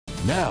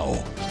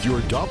Now, your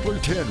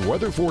Doppler 10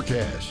 weather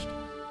forecast.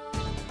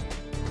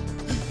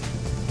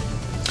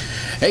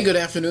 Hey, good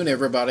afternoon,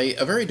 everybody.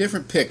 A very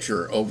different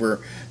picture over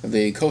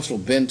the coastal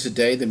bend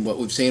today than what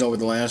we've seen over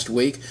the last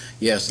week.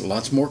 Yes,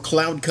 lots more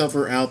cloud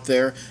cover out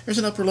there. There's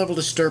an upper level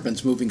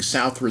disturbance moving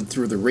southward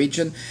through the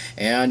region,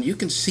 and you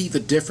can see the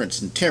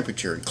difference in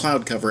temperature, in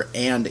cloud cover,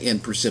 and in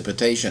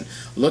precipitation.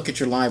 Look at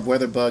your live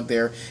weather bug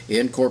there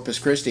in Corpus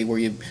Christi, where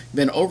you've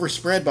been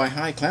overspread by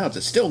high clouds.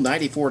 It's still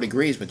 94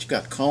 degrees, but you've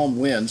got calm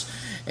winds,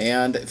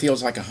 and it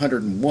feels like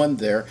 101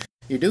 there.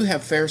 You do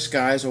have fair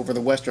skies over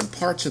the western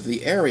parts of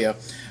the area,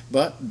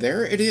 but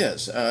there it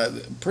is.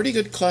 Pretty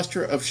good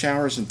cluster of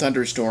showers and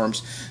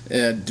thunderstorms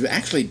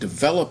actually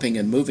developing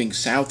and moving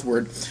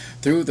southward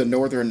through the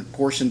northern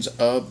portions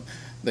of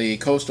the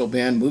coastal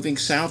bend, moving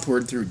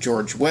southward through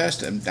George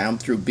West and down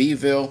through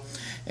Beeville.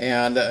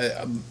 And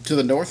to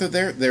the north of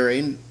there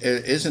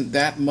isn't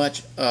that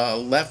much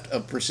left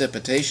of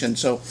precipitation.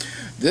 So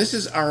this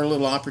is our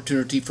little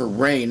opportunity for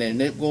rain,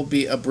 and it will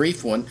be a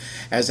brief one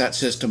as that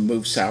system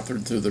moves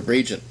southward through the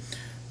region.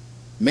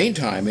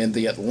 Meantime, in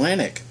the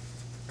Atlantic,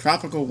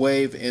 tropical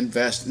wave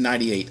invest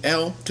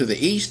 98L to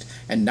the east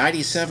and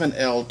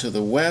 97L to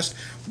the west.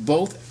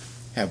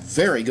 Both have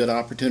very good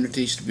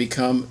opportunities to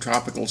become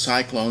tropical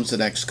cyclones the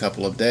next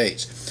couple of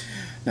days.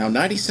 Now,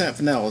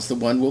 97L is the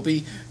one we'll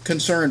be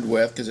concerned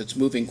with because it's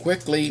moving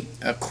quickly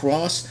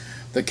across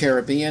the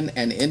Caribbean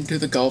and into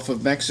the Gulf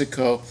of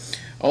Mexico.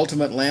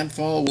 Ultimate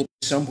landfall will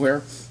be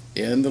somewhere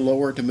in the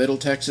lower to middle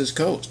Texas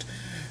coast.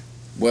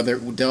 Whether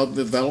it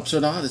develops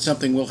or not is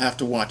something we'll have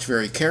to watch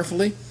very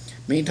carefully.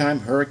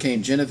 Meantime,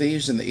 Hurricane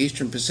Genevieve in the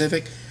eastern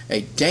Pacific,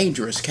 a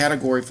dangerous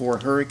Category 4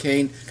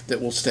 hurricane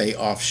that will stay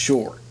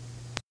offshore.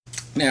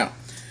 Now,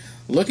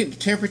 looking at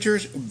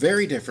temperatures,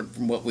 very different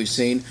from what we've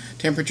seen.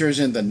 Temperatures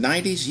in the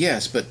 90s,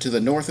 yes, but to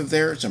the north of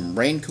there, some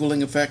rain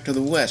cooling effect. To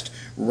the west,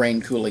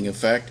 rain cooling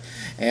effect.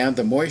 And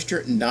the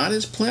moisture not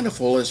as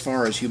plentiful as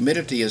far as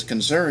humidity is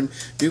concerned.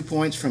 Dew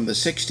points from the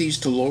 60s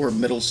to lower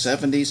middle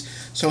 70s.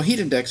 So heat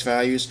index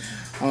values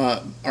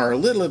are a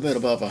little bit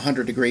above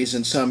 100 degrees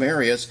in some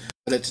areas,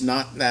 but it's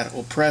not that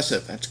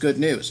oppressive. That's good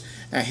news.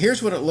 Now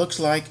here's what it looks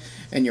like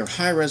in your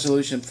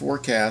high-resolution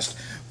forecast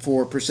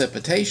for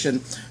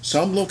precipitation.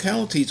 Some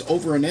localities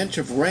over an inch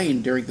of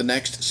rain during the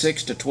next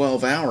 6 to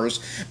 12 hours,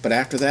 but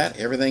after that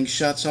everything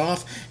shuts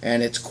off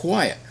and it's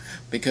quiet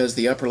because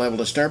the upper level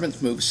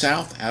disturbance moves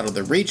south out of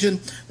the region.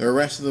 The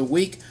rest of the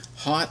week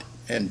hot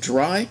and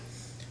dry.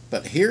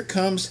 But here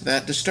comes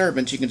that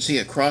disturbance. You can see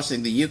it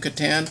crossing the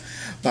Yucatan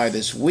by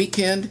this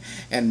weekend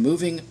and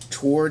moving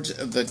towards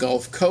the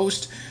Gulf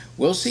Coast.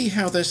 We'll see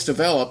how this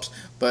develops,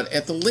 but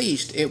at the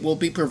least it will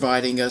be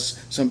providing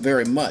us some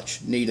very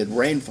much needed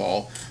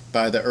rainfall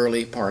by the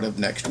early part of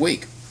next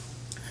week.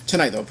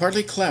 Tonight, though,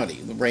 partly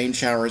cloudy, with rain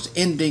showers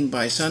ending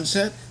by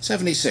sunset,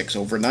 76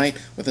 overnight,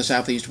 with a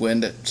southeast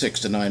wind at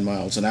 6 to 9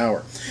 miles an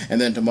hour. And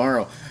then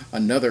tomorrow,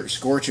 another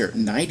scorcher,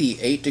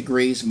 98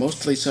 degrees,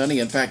 mostly sunny,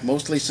 in fact,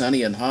 mostly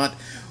sunny and hot.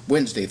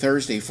 Wednesday,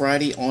 Thursday,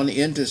 Friday, on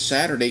into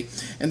Saturday,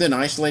 and then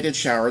isolated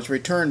showers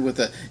return with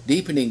a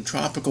deepening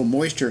tropical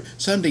moisture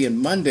Sunday and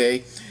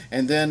Monday,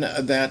 and then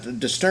that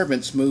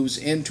disturbance moves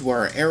into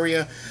our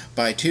area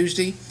by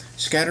Tuesday,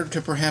 scattered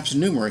to perhaps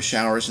numerous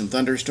showers and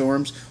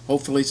thunderstorms,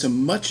 hopefully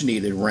some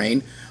much-needed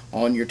rain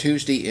on your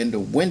Tuesday into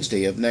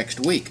Wednesday of next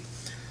week.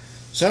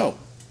 So,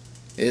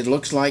 it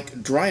looks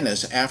like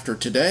dryness after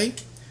today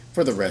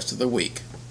for the rest of the week.